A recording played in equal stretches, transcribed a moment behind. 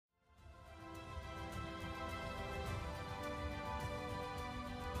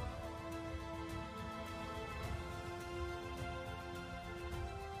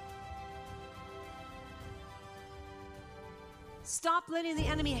Stop letting the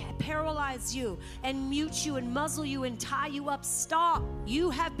enemy paralyze you and mute you and muzzle you and tie you up. Stop.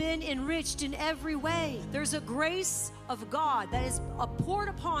 You have been enriched in every way. There's a grace of God that is poured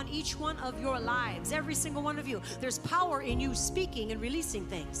upon each one of your lives, every single one of you. There's power in you speaking and releasing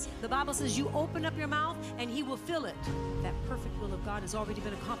things. The Bible says you open up your mouth and he will fill it. That perfect will of God has already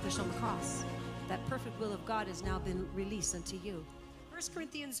been accomplished on the cross. That perfect will of God has now been released unto you. 1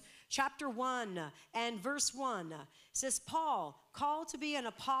 Corinthians chapter 1 and verse 1 says, Paul, called to be an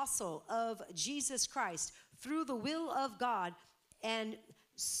apostle of Jesus Christ through the will of God, and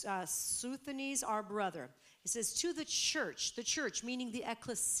Sosthenes, our brother. It says, to the church meaning the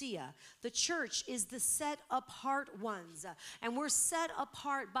ecclesia. The church is the set apart ones. And we're set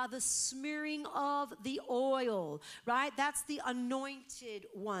apart by the smearing of the oil, right? That's the anointed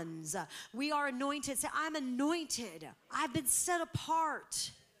ones. We are anointed. Say, I'm anointed. I've been set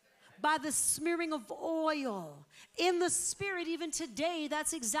apart by the smearing of oil. In the spirit, even today,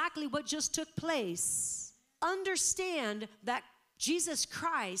 that's exactly what just took place. Understand that Jesus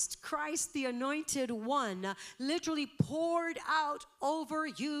Christ, the anointed one, literally poured out over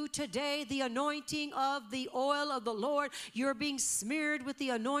you today the anointing of the oil of the Lord. You're being smeared with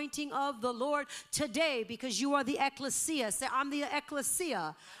the anointing of the Lord today because you are the ecclesia. Say, I'm the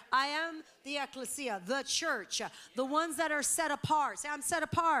ecclesia. I am the ecclesia, the church, the ones that are set apart. Say, I'm set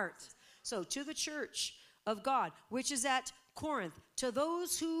apart. So to the church of God, which is at Corinth, to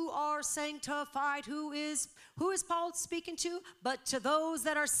those who are sanctified, who is Paul speaking to? But to those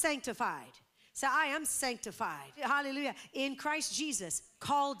that are sanctified. Say, I am sanctified. Hallelujah. In Christ Jesus,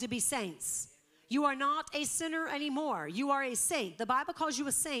 called to be saints. You are not a sinner anymore. You are a saint. The Bible calls you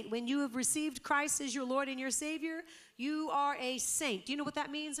a saint. When you have received Christ as your Lord and your Savior, you are a saint. Do you know what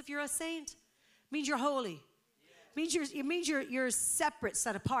that means if you're a saint? It means you're holy. It means you're separate,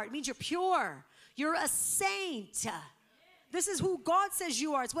 set apart. It means you're pure. You're a saint. This is who God says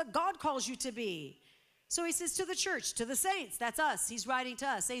you are. It's what God calls you to be. So he says to the church, to the saints, that's us. He's writing to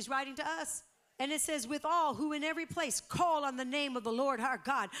us. He's writing to us. And it says, with all who in every place call on the name of the Lord our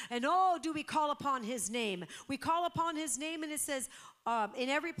God. And oh, do we call upon his name. We call upon his name, and it says, in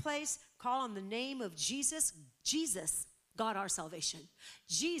every place, call on the name of Jesus. Jesus, God our salvation.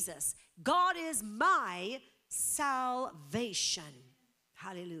 Jesus, God is my salvation.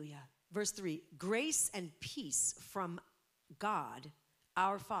 Hallelujah. Verse 3, grace and peace from God,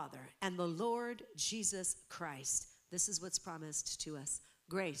 our Father, and the Lord Jesus Christ. This is what's promised to us.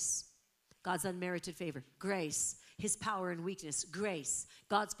 Grace, God's unmerited favor. Grace, his power and weakness. Grace,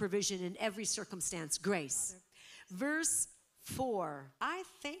 God's provision in every circumstance. Grace. Verse 4, I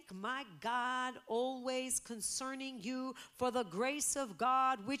thank my God always concerning you for the grace of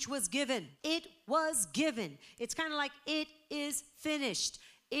God which was given. It was given. It's kind of like it is finished.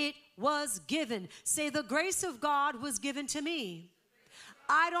 It was given. Say, the grace of God was given to me.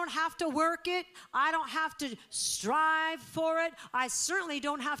 I don't have to work it. I don't have to strive for it. I certainly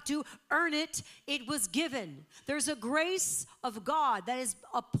don't have to earn it. It was given. There's a grace of God that is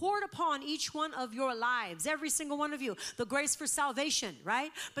poured upon each one of your lives, every single one of you. The grace for salvation,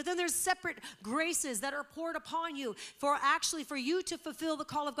 right? But then there's separate graces that are poured upon you for you to fulfill the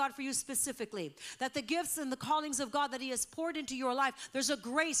call of God for you specifically. That the gifts and the callings of God that he has poured into your life, there's a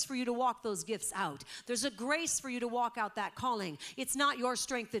grace for you to walk those gifts out. There's a grace for you to walk out that calling. It's not your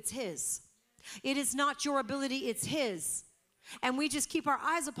strength, it's his. It is not your ability, it's his. And we just keep our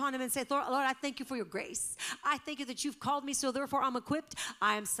eyes upon him and say, Lord, I thank you for your grace. I thank you that you've called me, so therefore I'm equipped.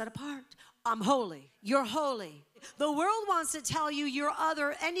 I am set apart. I'm holy. You're holy. The world wants to tell you you're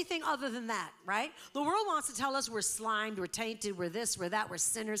anything other than that, right? The world wants to tell us we're slimed, we're tainted, we're this, we're that, we're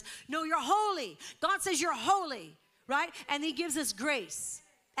sinners. No, you're holy. God says you're holy, right? And he gives us grace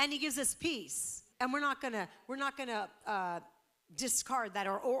and he gives us peace. And we're not gonna discard that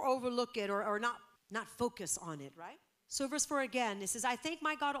or overlook it or not focus on it, right? So verse 4 again, it says, I thank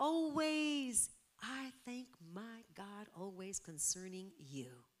my God always. I thank my God always concerning you.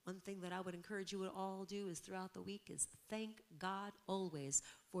 One thing that I would encourage you to all do is throughout the week is thank God always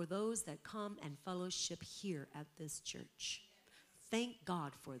for those that come and fellowship here at this church. Thank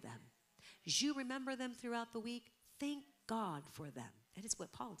God for them. As you remember them throughout the week, thank God for them. That is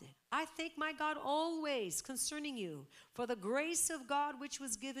what Paul did. I thank my God always concerning you for the grace of God which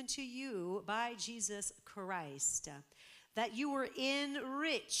was given to you by Jesus Christ, that you were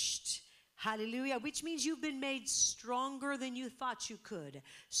enriched. Hallelujah. Which means you've been made stronger than you thought you could.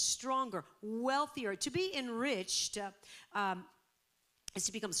 Stronger, wealthier. To be enriched is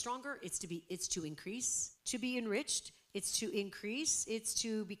to become stronger. It's to increase. To be enriched, it's to increase. It's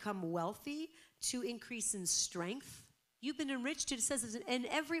to become wealthy, to increase in strength. You've been enriched, it says, in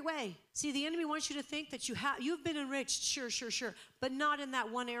every way. See, the enemy wants you to think that you've been enriched, sure, but not in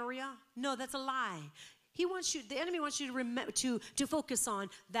that one area. No, that's a lie. The enemy wants you to remember to focus on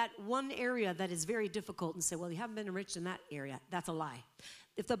that one area that is very difficult and say, well, you haven't been enriched in that area. That's a lie.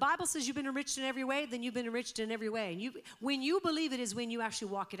 If the Bible says you've been enriched in every way, then you've been enriched in every way. And when you believe it is when you actually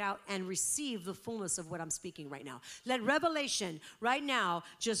walk it out and receive the fullness of what I'm speaking right now. Let revelation right now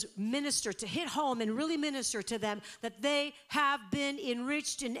just hit home and really minister to them that they have been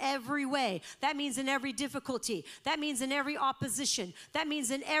enriched in every way. That means in every difficulty. That means in every opposition. That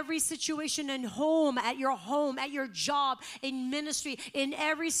means in every situation at home, at your job, in ministry, in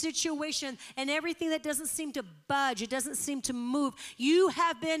every situation, and everything that doesn't seem to budge, it doesn't seem to move. You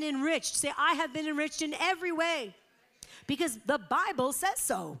have been enriched. Say, I have been enriched in every way because the Bible says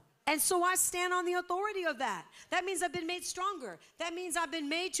so. And so I stand on the authority of that. That means I've been made stronger. That means I've been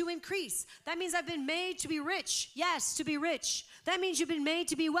made to increase. That means I've been made to be rich. Yes, to be rich. That means you've been made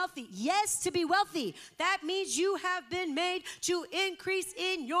to be wealthy. Yes, to be wealthy. That means you have been made to increase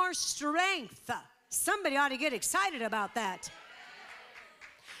in your strength. Somebody ought to get excited about that.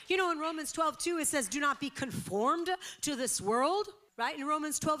 You know, in Romans 12:2, it says, do not be conformed to this world. Right? In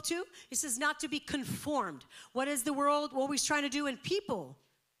Romans 12:2, it says not to be conformed. What is the world always trying to do? And people,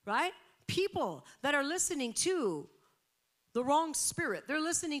 right? People that are listening to the wrong spirit. They're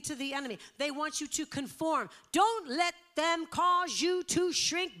listening to the enemy. They want you to conform. Don't let them cause you to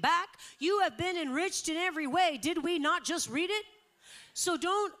shrink back. You have been enriched in every way. Did we not just read it? So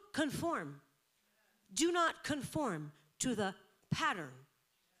don't conform. Do not conform to the pattern.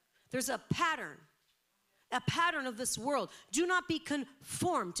 There's a pattern of this world. Do not be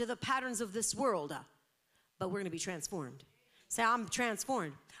conformed to the patterns of this world, but we're going to be transformed. Say, I'm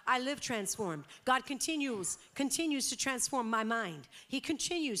transformed. I live transformed. God continues to transform my mind. He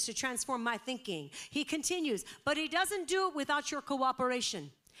continues to transform my thinking. He continues, but he doesn't do it without your cooperation.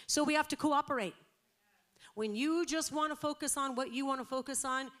 So we have to cooperate. When you just want to focus on what you want to focus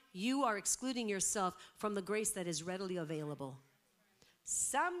on, you are excluding yourself from the grace that is readily available.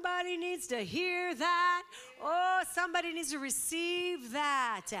 Somebody needs to hear that. Oh, somebody needs to receive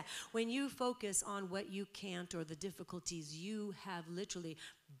that. When you focus on what you can't or the difficulties, you have literally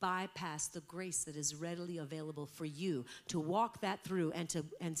bypassed the grace that is readily available for you to walk that through and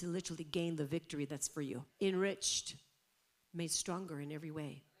to literally gain the victory that's for you. Enriched, made stronger in every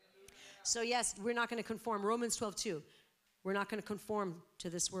way. So yes, we're not going to conform. Romans 12:2. We're not going to conform to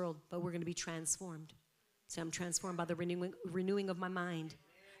this world, but we're going to be transformed. So I'm transformed by the renewing of my mind,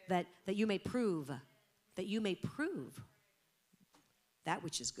 that you may prove that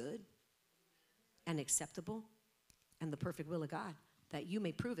which is good and acceptable and the perfect will of God, that you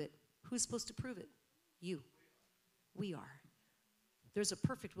may prove it. Who's supposed to prove it? You. We are. There's a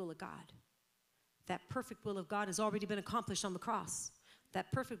perfect will of God. That perfect will of God has already been accomplished on the cross. That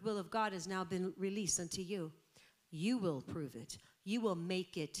perfect will of God has now been released unto you. You will prove it. You will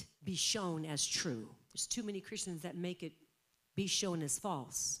make it be shown as true. There's too many Christians that make it be shown as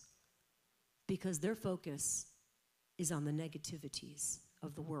false because their focus is on the negativities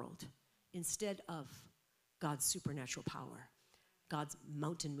of the world instead of God's supernatural power, God's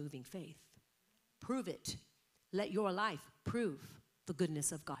mountain-moving faith. Prove it. Let your life prove the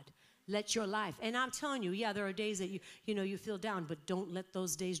goodness of God. Let your life, and I'm telling you, yeah, there are days that you feel down, but don't let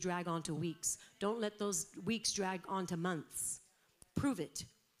those days drag on to weeks. Don't let those weeks drag on to months. Prove it.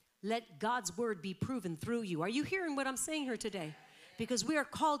 Let God's word be proven through you. Are you hearing what I'm saying here today? Because we are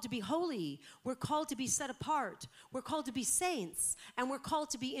called to be holy. We're called to be set apart. We're called to be saints. And we're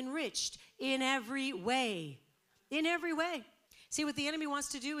called to be enriched in every way. In every way. See, what the enemy wants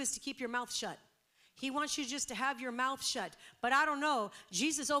to do is to keep your mouth shut. He wants you just to have your mouth shut. But I don't know.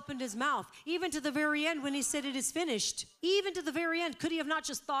 Jesus opened his mouth, even to the very end when he said it is finished. Even to the very end. Could he have not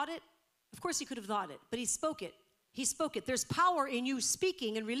just thought it? Of course he could have thought it, but he spoke it. He spoke it. There's power in you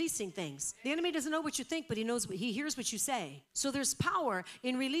speaking and releasing things. The enemy doesn't know what you think, but he hears what you say. So there's power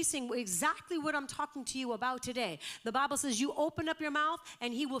in releasing exactly what I'm talking to you about today. The Bible says you open up your mouth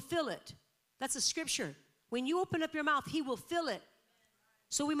and he will fill it. That's a scripture. When you open up your mouth, he will fill it.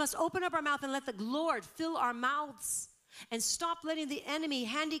 So we must open up our mouth and let the Lord fill our mouths and stop letting the enemy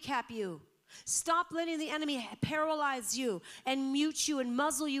handicap you. Stop letting the enemy paralyze you and mute you and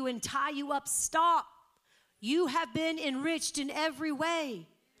muzzle you and tie you up. Stop. You have been enriched in every way.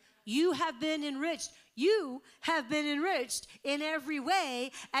 You have been enriched. You have been enriched in every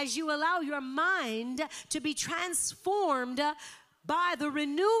way as you allow your mind to be transformed by the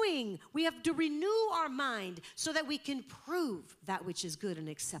renewing. We have to renew our mind so that we can prove that which is good and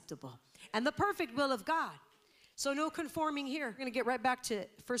acceptable and the perfect will of God. So no conforming here. We're going to get right back to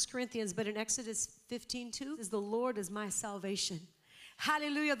 1 Corinthians, but in Exodus 15:2, it says, the Lord is my salvation.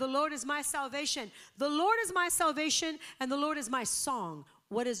 Hallelujah. The Lord is my salvation. The Lord is my salvation, and the Lord is my song.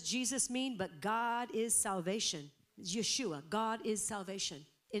 What does Jesus mean? But God is salvation. Yeshua, God is salvation.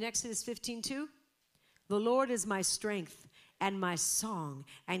 In Exodus 15:2, the Lord is my strength and my song,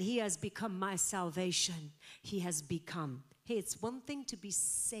 and he has become my salvation. He has become. Hey, it's one thing to be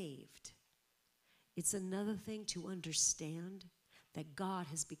saved. It's another thing to understand that God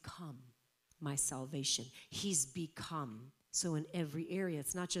has become my salvation. He's become. So in every area,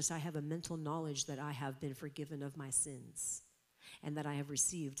 it's not just I have a mental knowledge that I have been forgiven of my sins and that I have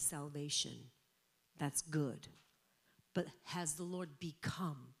received salvation. That's good. But has the Lord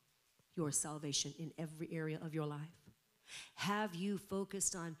become your salvation in every area of your life? Have you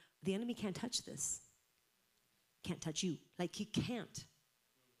focused on, the enemy can't touch this. Can't touch you. Like he can't.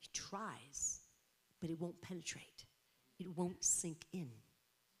 He tries, but it won't penetrate. It won't sink in.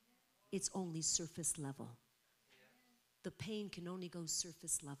 It's only surface level. The pain can only go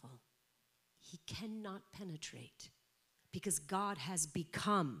surface level. He cannot penetrate because God has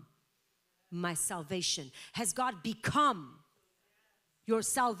become my salvation. Has God become your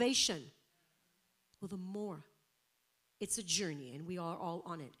salvation? Well, the more, it's a journey and we are all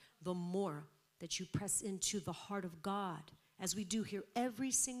on it. The more that you press into the heart of God, as we do here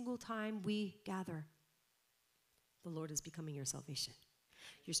every single time we gather, the Lord is becoming your salvation.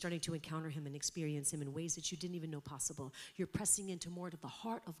 You're starting to encounter him and experience him in ways that you didn't even know possible. You're pressing into more to the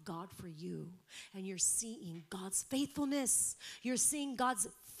heart of God for you. And you're seeing God's faithfulness. You're seeing God's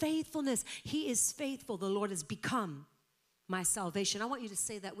faithfulness. He is faithful. The Lord has become my salvation. I want you to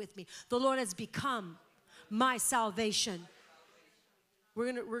say that with me. The Lord has become my salvation.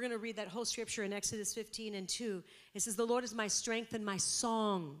 We're gonna read that whole scripture in Exodus 15:2. It says, the Lord is my strength and my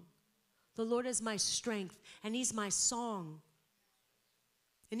song. The Lord is my strength and he's my song.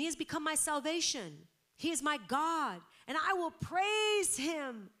 And he has become my salvation. He is my God, and I will praise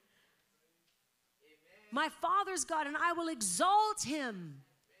him. Amen. My Father's God, and I will exalt him. Amen.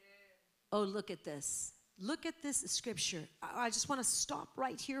 Oh, look at this. Look at this scripture. I just want to stop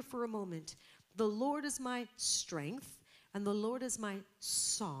right here for a moment. The Lord is my strength, and the Lord is my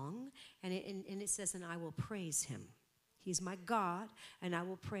song. And it says, and I will praise him. He's my God, and I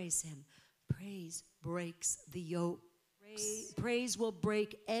will praise him. Praise breaks the yoke. Praise will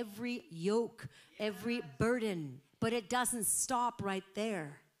break every yoke, every burden. But it doesn't stop right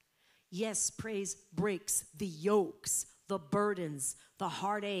there. Yes, praise breaks the yokes, the burdens, the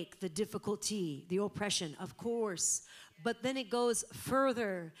heartache, the difficulty, the oppression, of course. But then it goes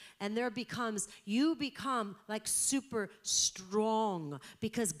further, and you become like super strong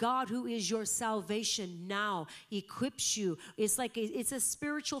because God, who is your salvation, now equips you. It's like it's a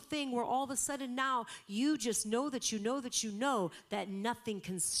spiritual thing where all of a sudden now you just know that you know that you know that nothing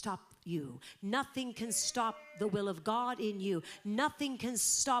can stop you. Nothing can stop the will of God in you. Nothing can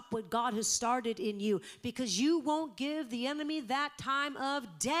stop what God has started in you because you won't give the enemy that time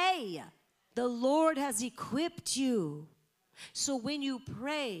of day. The Lord has equipped you. So when you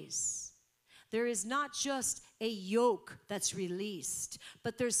praise, there is not just a yoke that's released,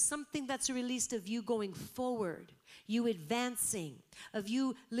 but there's something that's released of you going forward, you advancing, of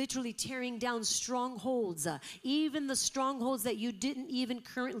you literally tearing down strongholds, even the strongholds that you didn't even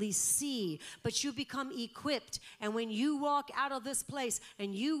currently see, but you become equipped. And when you walk out of this place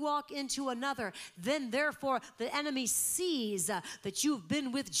and you walk into another, then therefore the enemy sees that you've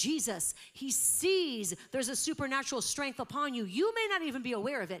been with Jesus. He sees there's a supernatural strength upon you. You may not even be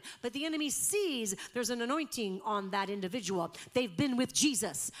aware of it, but the enemy sees there's an anointing on that individual. They've been with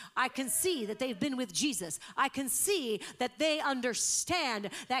Jesus. I can see that they've been with Jesus. I can see that they understand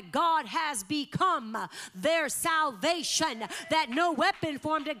that God has become their salvation, that no weapon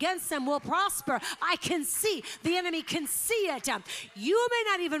formed against them will prosper. I can see, the enemy can see it. You may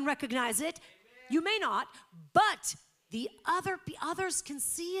not even recognize it. You may not, but the others can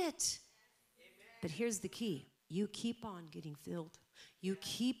see it. But here's the key. You keep on getting filled. You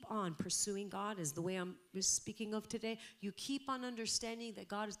keep on pursuing God, is the way I'm speaking of today. You keep on understanding that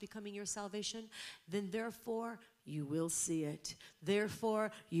God is becoming your salvation. Then therefore, you will see it.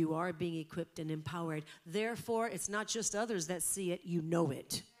 Therefore, you are being equipped and empowered. Therefore, it's not just others that see it, you know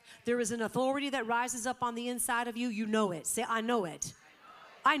it. There is an authority that rises up on the inside of you. You know it. Say, I know it.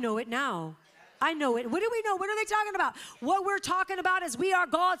 I know it now. I know it. What do we know? What are they talking about? What we're talking about is we are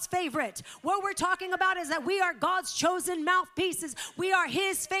God's favorite. What we're talking about is that we are God's chosen mouthpieces. We are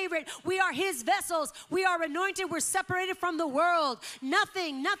his favorite. We are his vessels. We are anointed. We're separated from the world.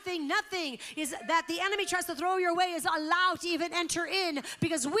 Nothing is that the enemy tries to throw your way is allowed to even enter in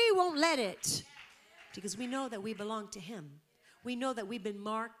because we won't let it. because we know that we belong to him. We know that we've been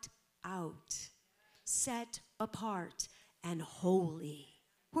marked out, set apart, and holy.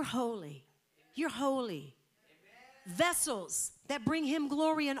 We're holy. You're holy. Vessels that bring him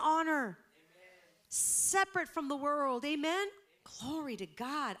glory and honor. Separate from the world. Amen? Glory to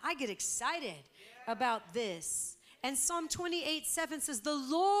God. I get excited about this. And Psalm 28:7 says, the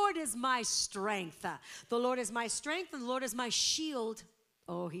Lord is my strength. The Lord is my strength and the Lord is my shield.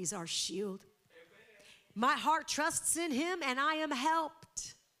 Oh, he's our shield. My heart trusts in him and I am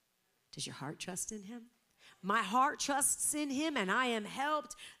helped. Does your heart trust in him? My heart trusts in him and I am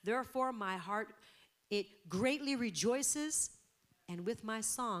helped. Therefore, my heart, it greatly rejoices, and with my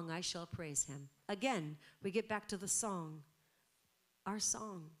song I shall praise him. Again, we get back to the song. Our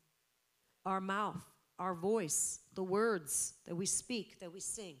song, our mouth, our voice, the words that we speak, that we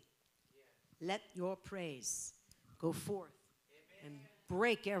sing. Let your praise go forth and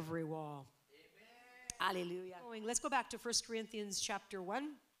break every wall. Hallelujah. Let's go back to 1 Corinthians chapter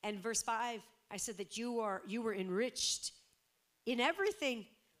 1 and verse 5. I said that you were enriched in everything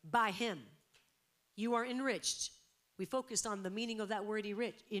by him. You are enriched. We focused on the meaning of that word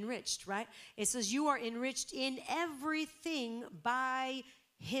enriched, right? It says you are enriched in everything by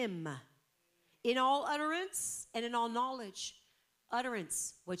him. In all utterance and in all knowledge.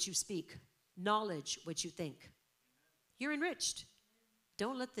 Utterance, what you speak. Knowledge, what you think. You're enriched.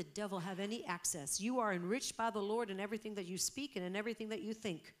 Don't let the devil have any access. You are enriched by the Lord in everything that you speak and in everything that you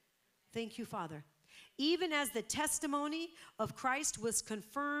think. Thank you, Father. Even as the testimony of Christ was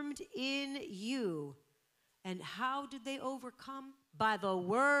confirmed in you. And how did they overcome? By the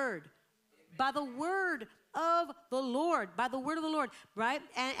word. By the word of the Lord. By the word of the Lord, right?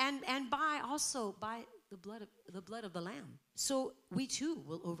 And by also by the blood of the Lamb. So we too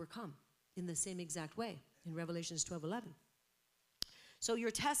will overcome in the same exact way in Revelations 12:11. So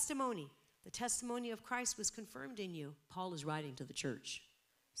your testimony, the testimony of Christ was confirmed in you. Paul is writing to the church.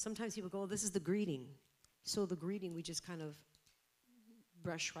 Sometimes people go, oh, this is the greeting. So the greeting, we just kind of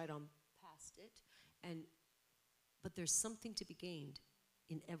brush right on past it. But there's something to be gained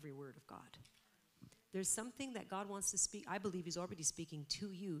in every word of God. There's something that God wants to speak. I believe he's already speaking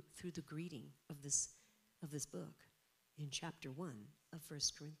to you through the greeting of this book in chapter 1 of 1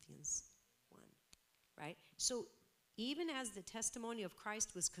 Corinthians 1, right? So even as the testimony of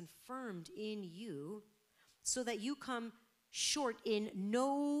Christ was confirmed in you, so that you come short in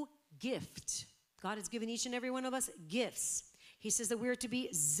no gift. God has given each and every one of us gifts. He says that we're to be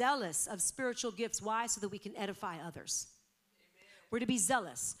zealous of spiritual gifts. Why? So that we can edify others. Amen. We're to be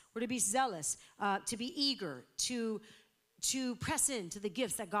zealous. We're to be zealous, to be eager, to press into the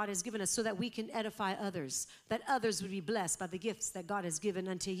gifts that God has given us so that we can edify others, that others would be blessed by the gifts that God has given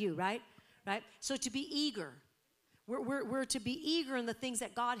unto you, right? Right? So to be eager. We're to be eager in the things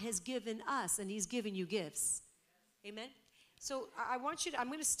that God has given us, and he's given you gifts. Amen? So I'm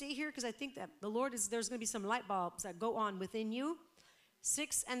going to stay here because I think that the Lord there's going to be some light bulbs that go on within you.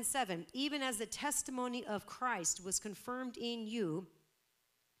 6 and 7, even as the testimony of Christ was confirmed in you,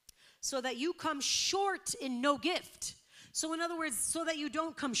 so that you come short in no gift. So in other words, so that you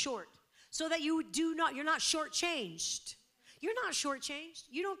don't come short. So that you're not shortchanged. You're not shortchanged.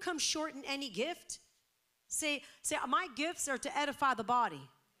 You don't come short in any gift. Say, my gifts are to edify the body.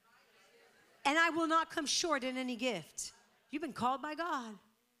 And I will not come short in any gift. You've been called by God.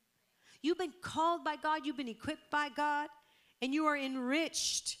 You've been called by God. You've been equipped by God. And you are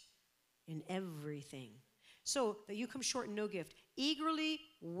enriched in everything. So that you come short in no gift. Eagerly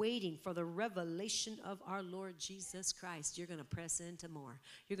waiting for the revelation of our Lord Jesus Christ. You're going to press into more.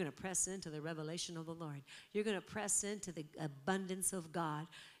 You're going to press into the revelation of the Lord. You're going to press into the abundance of God.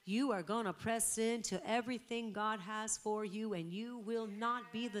 You are going to press into everything God has for you, and you will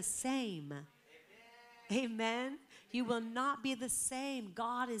not be the same. Amen. You will not be the same.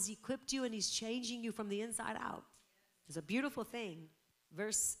 God has equipped you and he's changing you from the inside out. It's a beautiful thing.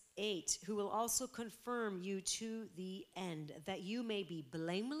 Verse 8, who will also confirm you to the end, that you may be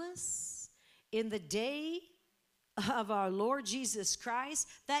blameless in the day of our Lord Jesus Christ,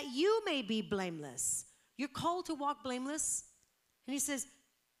 that you may be blameless. You're called to walk blameless. And he says,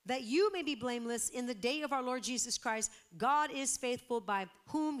 that you may be blameless in the day of our Lord Jesus Christ. God is faithful, by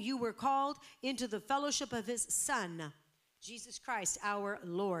whom you were called into the fellowship of his Son, Jesus Christ, our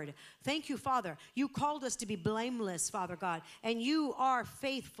Lord. Thank you, Father. You called us to be blameless, Father God, and you are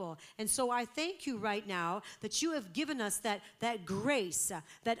faithful. And so I thank you right now that you have given us that grace,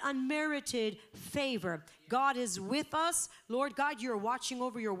 that unmerited favor. God is with us. Lord God, you're watching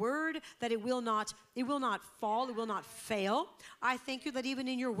over your word, that it will not fall, it will not fail. I thank you that even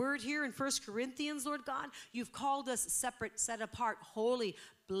in your word here in 1 Corinthians, Lord God, you've called us separate, set apart, holy,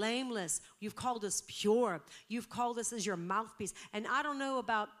 blameless. You've called us pure. You've called us as your mouthpiece. And I don't know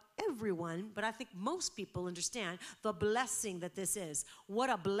about everyone, but I think most people understand the blessing that this is. What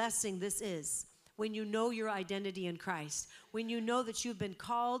a blessing this is. When you know your identity in Christ, when you know that you've been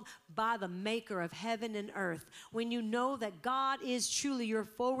called by the maker of heaven and earth, when you know that God is truly your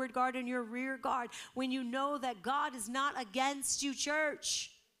forward guard and your rear guard, when you know that God is not against you,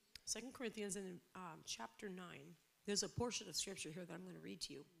 church. 2 Corinthians in chapter 9, there's a portion of scripture here that I'm going to read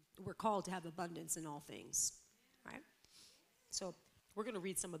to you. We're called to have abundance in all things, right? So we're going to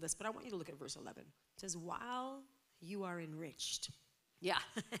read some of this, but I want you to look at verse 11. It says, while you are enriched. Yeah.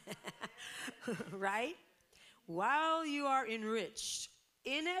 Right? While you are enriched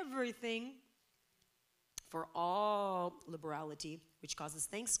in everything for all liberality, which causes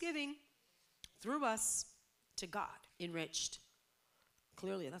thanksgiving through us to God. Enriched.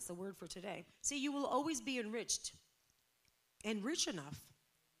 Clearly, that's the word for today. See, you will always be enriched and rich enough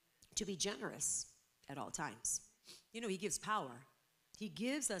to be generous at all times. You know, he gives power. He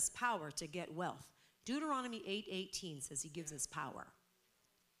gives us power to get wealth. Deuteronomy 8:18 says he gives us power.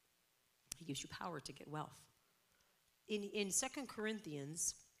 He gives you power to get wealth. In 2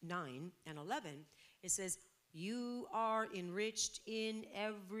 Corinthians 9 and 11, it says, you are enriched in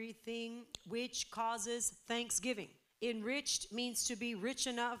everything which causes thanksgiving. Enriched means to be rich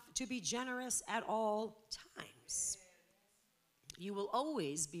enough to be generous at all times. You will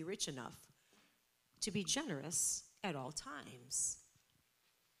always be rich enough to be generous at all times.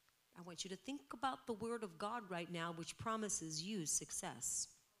 I want you to think about the word of God right now, which promises you success.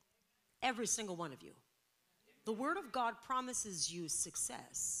 Every single one of you. The word of God promises you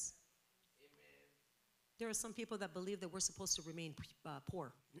success. There are some people that believe that we're supposed to remain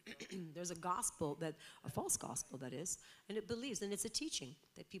poor. There's a gospel, a false gospel that is, and it believes, and it's a teaching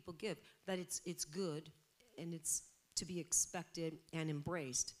that people give, that it's good and it's to be expected and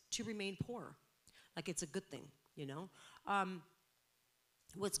embraced to remain poor. Like it's a good thing, you know.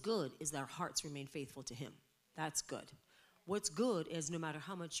 What's good is that our hearts remain faithful to him. That's good. What's good is no matter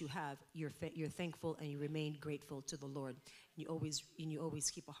how much you have, you're thankful and you remain grateful to the Lord. And you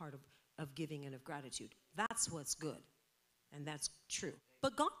always keep a heart of giving and of gratitude. That's what's good, and that's true.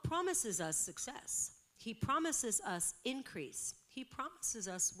 But God promises us success. He promises us increase. He promises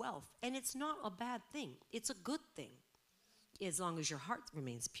us wealth, and it's not a bad thing. It's a good thing as long as your heart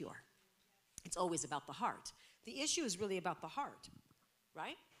remains pure. It's always about the heart. The issue is really about the heart,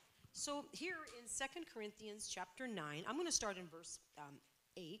 right? So here in 2 Corinthians chapter 9, I'm going to start in verse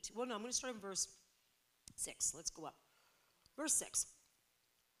 8. Well, no, I'm going to start in verse 6. Let's go up. Verse 6.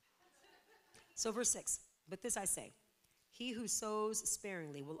 So verse 6. But this I say, he who sows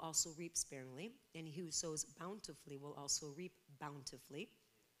sparingly will also reap sparingly, and he who sows bountifully will also reap bountifully.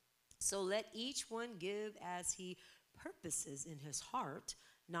 So let each one give as he purposes in his heart,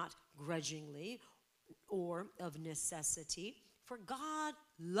 not grudgingly or of necessity, for God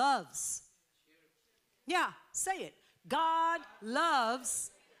loves. Yeah, say it. God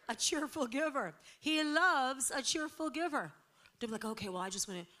loves a cheerful giver. He loves a cheerful giver. They'll be like, okay, well, I just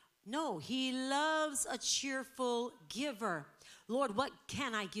want to. No, he loves a cheerful giver. Lord, what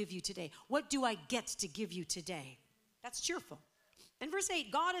can I give you today? What do I get to give you today? That's cheerful. In verse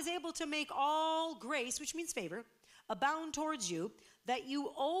 8, God is able to make all grace, which means favor, abound towards you, that you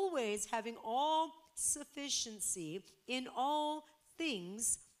always, having all sufficiency in all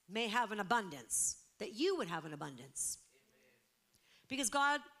things, may have an abundance. That you would have an abundance. Amen. Because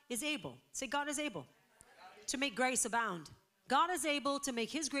God is able. Say, God is able to make grace abound. God is able to make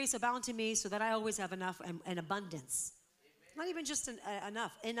his grace abound to me so that I always have enough and abundance. Amen. Not even just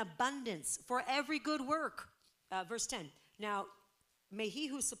enough, an abundance for every good work. Verse 10. Now, may he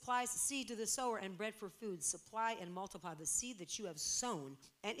who supplies seed to the sower and bread for food supply and multiply the seed that you have sown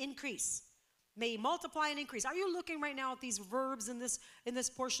and increase. May he multiply and increase. Are you looking right now at these verbs in this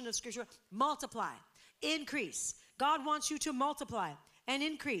portion of scripture? Multiply, increase. God wants you to multiply and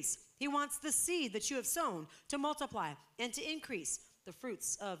increase. He wants the seed that you have sown to multiply and to increase the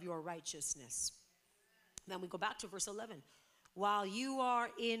fruits of your righteousness. Then we go back to verse 11. While you are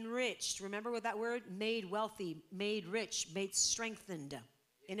enriched, remember what that word? Made wealthy, made rich, made strengthened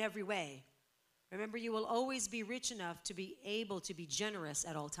in every way. Remember, you will always be rich enough to be able to be generous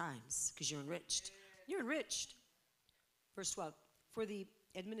at all times because you're enriched. You're enriched. Verse 12, for the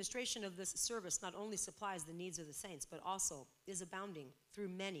administration of this service not only supplies the needs of the saints, but also is abounding through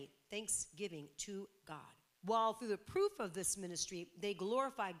many thanksgiving to God. While through the proof of this ministry, they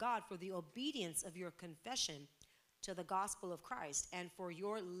glorify God for the obedience of your confession to the gospel of Christ and for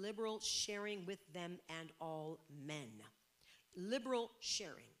your liberal sharing with them and all men. Liberal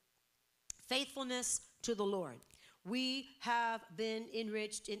sharing. Faithfulness to the Lord. We have been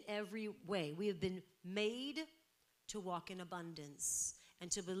enriched in every way. We have been made to walk in abundance and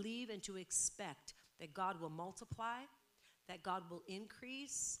to believe and to expect that God will multiply, that God will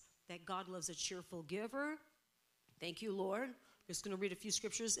increase, that God loves a cheerful giver. Thank you, Lord. I'm just going to read a few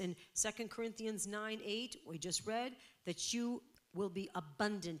scriptures in 2 Corinthians 9:8. We just read that you will be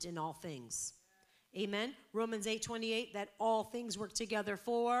abundant in all things. Amen. Romans 8:28, that all things work together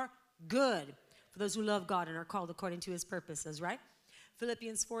for good, for those who love God and are called according to his purposes, right?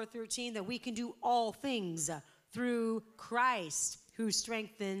 Philippians 4:13, that we can do all things through Christ who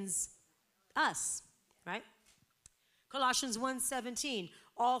strengthens us, right? Colossians 1:17,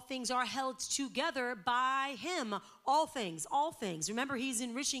 all things are held together by him. All things, all things. Remember, he's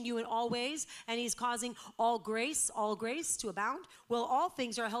enriching you in all ways, and he's causing all grace to abound. Well, all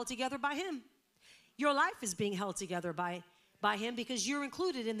things are held together by him. Your life is being held together by him because you're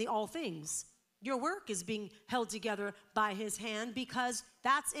included in the all things. Your work is being held together by his hand because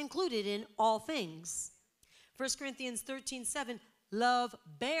that's included in all things. 1 Corinthians 13:7, love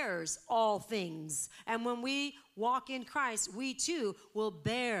bears all things. And when we walk in Christ, we too will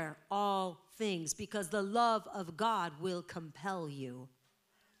bear all things because the love of God will compel you.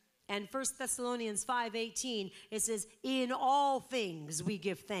 And 1 Thessalonians 5:18, it says, in all things we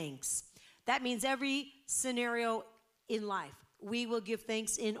give thanks. That means every scenario in life, we will give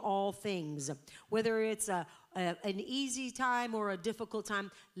thanks in all things. Whether it's an easy time or a difficult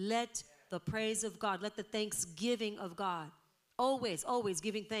time, let the praise of God, let the thanksgiving of God, always, always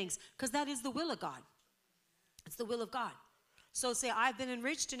giving thanks, because that is the will of God. It's the will of God. So say, I've been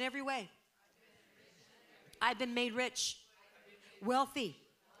enriched in every way. I've been made rich, wealthy,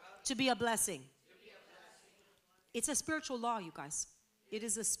 to be a blessing. It's a spiritual law, you guys. It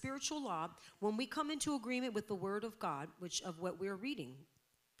is a spiritual law. When we come into agreement with the word of God, which of what we're reading,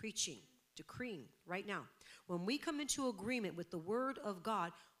 preaching, decreeing right now, when we come into agreement with the word of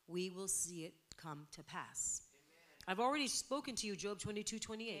God, we will see it come to pass. I've already spoken to you, Job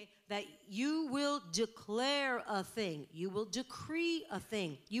 22:28, that you will declare a thing. You will decree a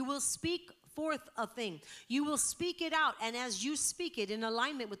thing. You will speak forth a thing. You will speak it out. And as you speak it in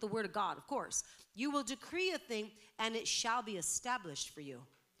alignment with the word of God, of course, you will decree a thing and it shall be established for you.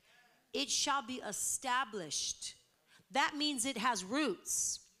 It shall be established. That means it has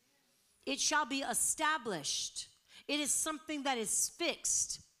roots. It shall be established. It is something that is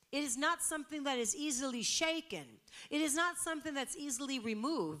fixed. It is not something that is easily shaken. It is not something that's easily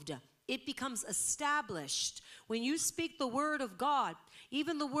removed. It becomes established. When you speak the word of God,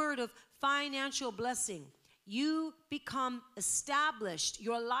 even the word of financial blessing, you become established.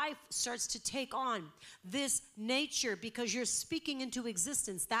 Your life starts to take on this nature because you're speaking into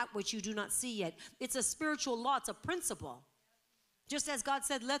existence that which you do not see yet. It's a spiritual law. It's a principle. Just as God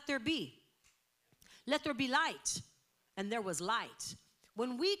said, let there be. Let there be light. And there was light.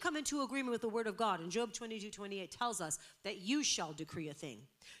 When we come into agreement with the word of God, and Job 22:28 tells us that you shall decree a thing.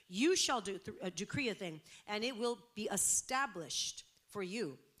 You shall decree a thing, and it will be established for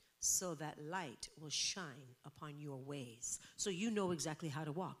you so that light will shine upon your ways. So you know exactly how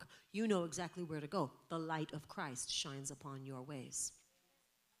to walk. You know exactly where to go. The light of Christ shines upon your ways.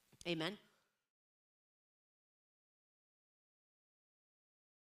 Amen.